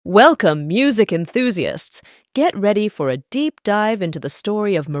Welcome, music enthusiasts! Get ready for a deep dive into the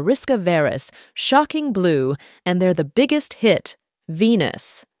story of Mariska Veres, Shocking Blue, and their biggest hit,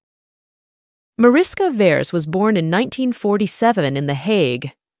 Venus. Mariska Veres was born in 1947 in The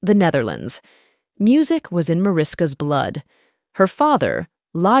Hague, the Netherlands. Music was in Mariska's blood. Her father,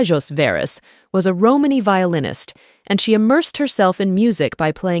 Lajos Veres, was a Romany violinist, and she immersed herself in music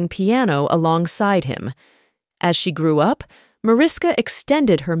by playing piano alongside him. As she grew up, Mariska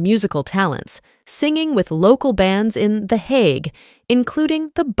extended her musical talents, singing with local bands in The Hague, including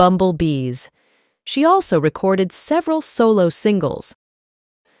the Bumblebees. She also recorded several solo singles.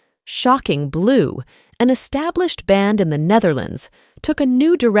 Shocking Blue, an established band in the Netherlands, took a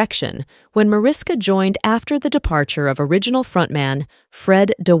new direction when Mariska joined after the departure of original frontman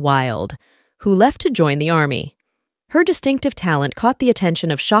Fred de Wilde, who left to join the army. Her distinctive talent caught the attention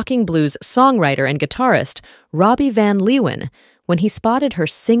of Shocking Blue's songwriter and guitarist, Robbie Van Leeuwen, when he spotted her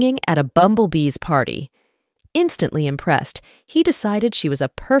singing at a Bumblebees party. Instantly impressed, he decided she was a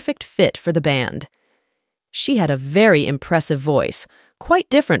perfect fit for the band. She had a very impressive voice, quite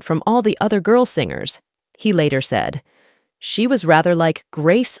different from all the other girl singers, he later said. She was rather like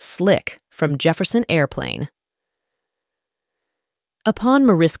Grace Slick from Jefferson Airplane. Upon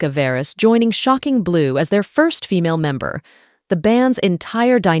Mariska Veres joining Shocking Blue as their first female member, the band's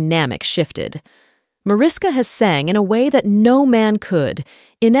entire dynamic shifted. Mariska has sang in a way that no man could,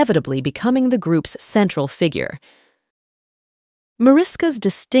 inevitably becoming the group's central figure. Mariska's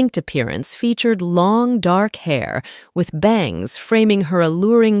distinct appearance featured long, dark hair with bangs framing her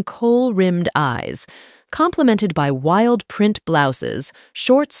alluring kohl-rimmed eyes, complemented by wild print blouses,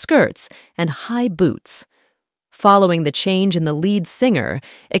 short skirts, and high boots. Following the change in the lead singer,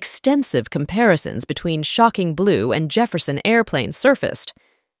 extensive comparisons between Shocking Blue and Jefferson Airplane surfaced.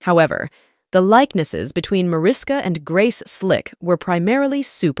 However, the likenesses between Mariska and Grace Slick were primarily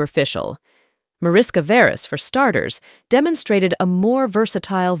superficial. Mariska Veres, for starters, demonstrated a more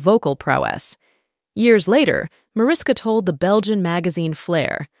versatile vocal prowess. Years later, Mariska told the Belgian magazine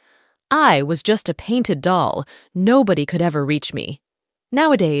Flair, "I was just a painted doll. Nobody could ever reach me.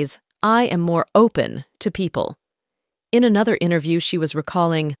 Nowadays, I am more open to people." In another interview, she was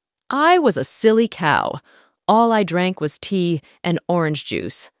recalling, "I was a silly cow. All I drank was tea and orange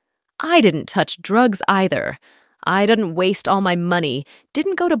juice. I didn't touch drugs either. I didn't waste all my money,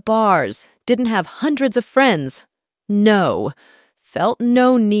 didn't go to bars, didn't have hundreds of friends. No, felt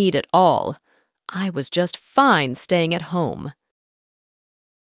no need at all. I was just fine staying at home."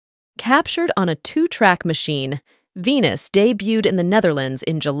 Captured on a 2-track machine, Venus debuted in the Netherlands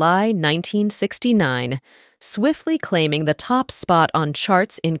in July 1969, swiftly claiming the top spot on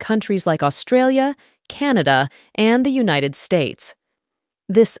charts in countries like Australia, Canada, and the United States.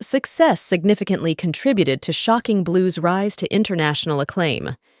 This success significantly contributed to Shocking Blue's rise to international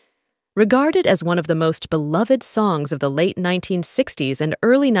acclaim. Regarded as one of the most beloved songs of the late 1960s and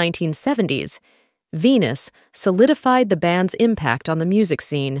early 1970s, Venus solidified the band's impact on the music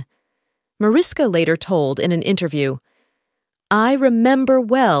scene. Mariska later told in an interview, "I remember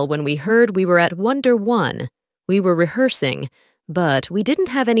well when we heard we were at Wonder One. We were rehearsing, but we didn't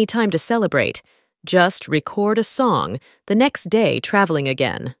have any time to celebrate. Just record a song, the next day traveling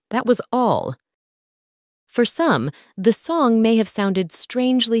again. That was all." For some, the song may have sounded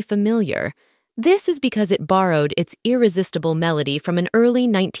strangely familiar. This is because it borrowed its irresistible melody from an early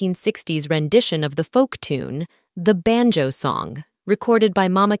 1960s rendition of the folk tune, The Banjo Song, recorded by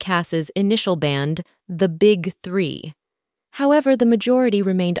Mama Cass's initial band, The Big Three. However, the majority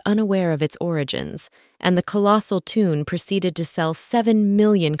remained unaware of its origins, and the colossal tune proceeded to sell 7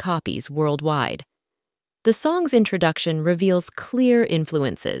 million copies worldwide. The song's introduction reveals clear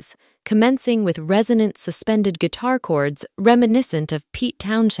influences, commencing with resonant suspended guitar chords reminiscent of Pete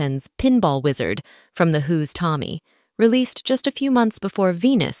Townshend's Pinball Wizard from The Who's Tommy, released just a few months before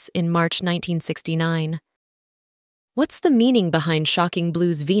Venus in March 1969. What's the meaning behind Shocking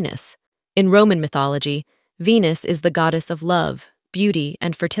Blue's Venus? In Roman mythology, Venus is the goddess of love, beauty,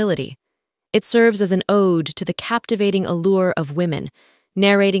 and fertility. It serves as an ode to the captivating allure of women,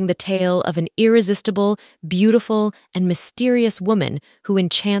 narrating the tale of an irresistible, beautiful, and mysterious woman who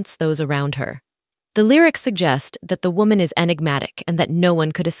enchants those around her. The lyrics suggest that the woman is enigmatic and that no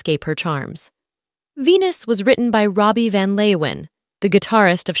one could escape her charms. Venus was written by Robbie Van Leeuwen, the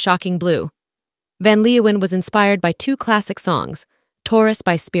guitarist of Shocking Blue. Van Leeuwen was inspired by 2 classic songs, Taurus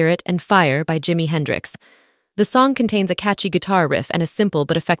by Spirit and Fire by Jimi Hendrix. The song contains a catchy guitar riff and a simple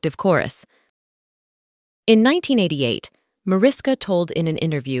but effective chorus. In 1988, Mariska told in an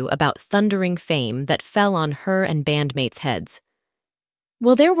interview about thundering fame that fell on her and bandmates' heads.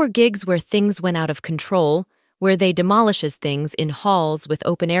 "Well, there were gigs where things went out of control, where they demolishes things in halls with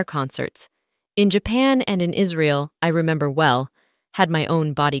open-air concerts. In Japan and in Israel, I remember well, had my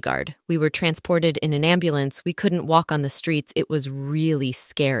own bodyguard. We were transported in an ambulance. We couldn't walk on the streets. It was really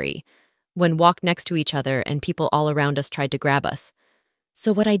scary. When walked next to each other and people all around us tried to grab us.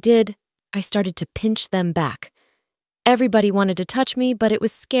 So what I did, I started to pinch them back. Everybody wanted to touch me, but it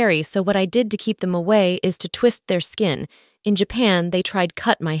was scary, so what I did to keep them away is to twist their skin. In Japan, they tried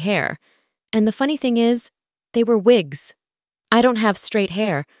cut my hair. And the funny thing is, they were wigs. I don't have straight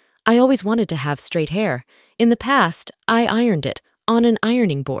hair. I always wanted to have straight hair. In the past, I ironed it on an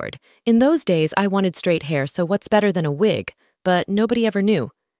ironing board. In those days, I wanted straight hair, so what's better than a wig? But nobody ever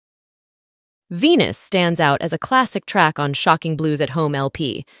knew. Venus stands out as a classic track on Shocking Blue's At Home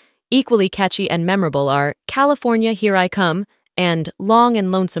LP. Equally catchy and memorable are California, Here I Come and Long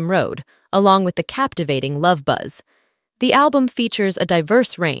and Lonesome Road, along with the captivating Love Buzz. The album features a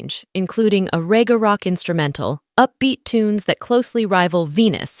diverse range, including a reggae rock instrumental, upbeat tunes that closely rival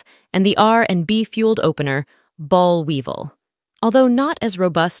Venus, and the R&B-fueled opener, Ball Weevil. Although not as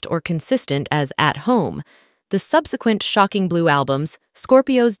robust or consistent as At Home, the subsequent Shocking Blue albums,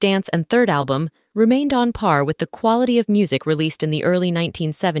 Scorpio's Dance and third album, remained on par with the quality of music released in the early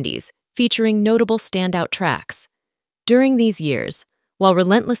 1970s, featuring notable standout tracks. During these years, while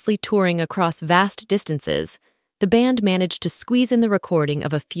relentlessly touring across vast distances, the band managed to squeeze in the recording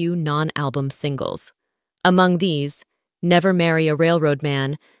of a few non-album singles. Among these, Never Marry a Railroad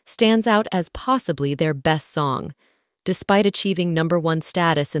Man stands out as possibly their best song. Despite achieving #1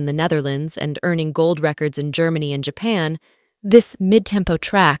 status in the Netherlands and earning gold records in Germany and Japan, this mid-tempo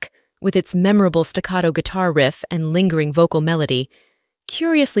track, with its memorable staccato guitar riff and lingering vocal melody,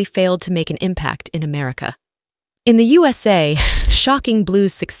 curiously failed to make an impact in America. In the USA, Shocking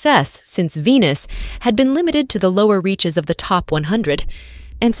Blue's success since Venus had been limited to the lower reaches of the top 100,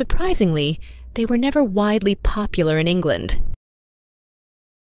 and surprisingly, they were never widely popular in England.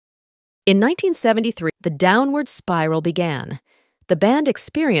 In 1973, the downward spiral began. The band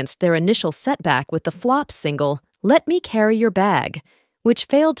experienced their initial setback with the flop single, Let Me Carry Your Bag, which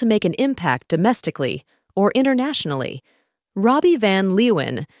failed to make an impact domestically or internationally. Robbie Van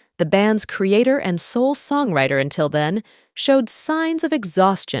Leeuwen, the band's creator and sole songwriter until then, showed signs of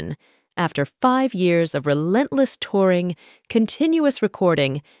exhaustion after 5 years of relentless touring, continuous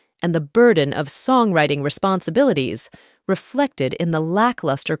recording, and the burden of songwriting responsibilities reflected in the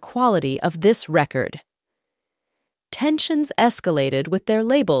lackluster quality of this record. Tensions escalated with their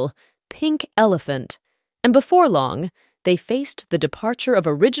label, Pink Elephant, and before long, they faced the departure of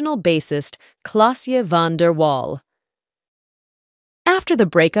original bassist Klaasje van der Wal. After the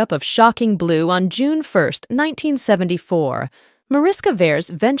breakup of Shocking Blue on June 1, 1974, Mariska Veres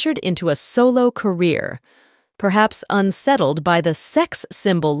ventured into a solo career. Perhaps unsettled by the sex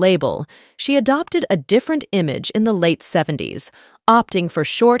symbol label, she adopted a different image in the late 70s, opting for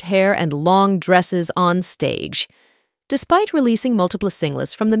short hair and long dresses on stage. Despite releasing multiple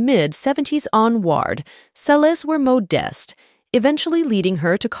singles from the mid-70s onward, celles were modeste, eventually leading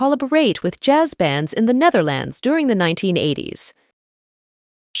her to collaborate with jazz bands in the Netherlands during the 1980s.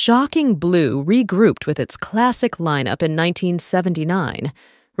 Shocking Blue regrouped with its classic lineup in 1979,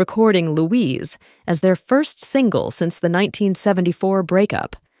 recording Louise as their first single since the 1974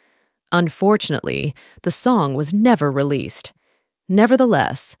 breakup. Unfortunately, the song was never released.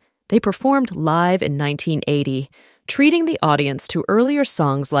 Nevertheless, they performed live in 1980, treating the audience to earlier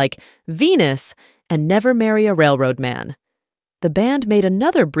songs like Venus and Never Marry a Railroad Man. The band made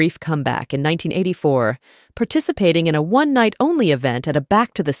another brief comeback in 1984, participating in a one-night-only event at a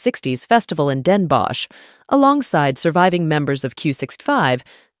Back to the 60s festival in Den Bosch, alongside surviving members of Q65,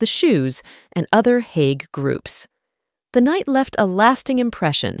 The Shoes, and other Hague groups. The night left a lasting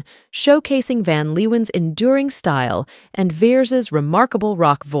impression, showcasing Van Leeuwen's enduring style and Veres's remarkable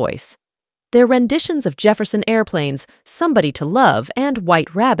rock voice. Their renditions of Jefferson Airplane's Somebody to Love and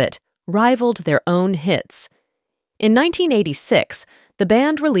White Rabbit rivaled their own hits. In 1986, the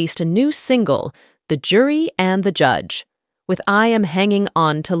band released a new single, The Jury and the Judge, with I Am Hanging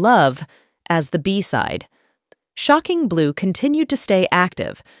On to Love as the B-side. Shocking Blue continued to stay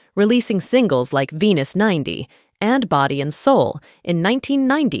active, releasing singles like Venus 90 and Body and Soul in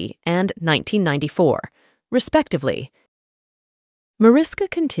 1990 and 1994, respectively. Mariska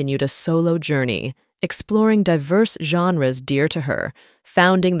continued a solo journey, exploring diverse genres dear to her,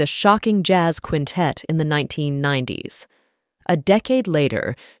 founding the Shocking Jazz Quintet in the 1990s. A decade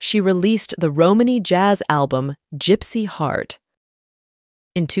later, she released the Romany jazz album Gypsy Heart.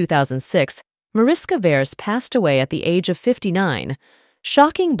 In 2006, Mariska Veres passed away at the age of 59.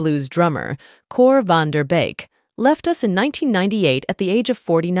 Shocking Blues drummer Cor van der Beek left us in 1998 at the age of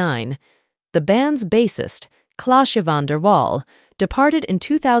 49. The band's bassist, Klaasje van der Wal, departed in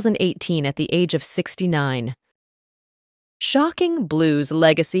 2018 at the age of 69. Shocking Blues'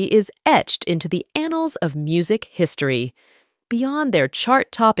 legacy is etched into the annals of music history. Beyond their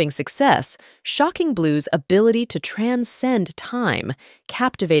chart-topping success, Shocking Blues' ability to transcend time,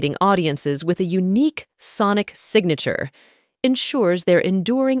 captivating audiences with a unique sonic signature, ensures their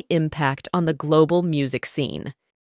enduring impact on the global music scene.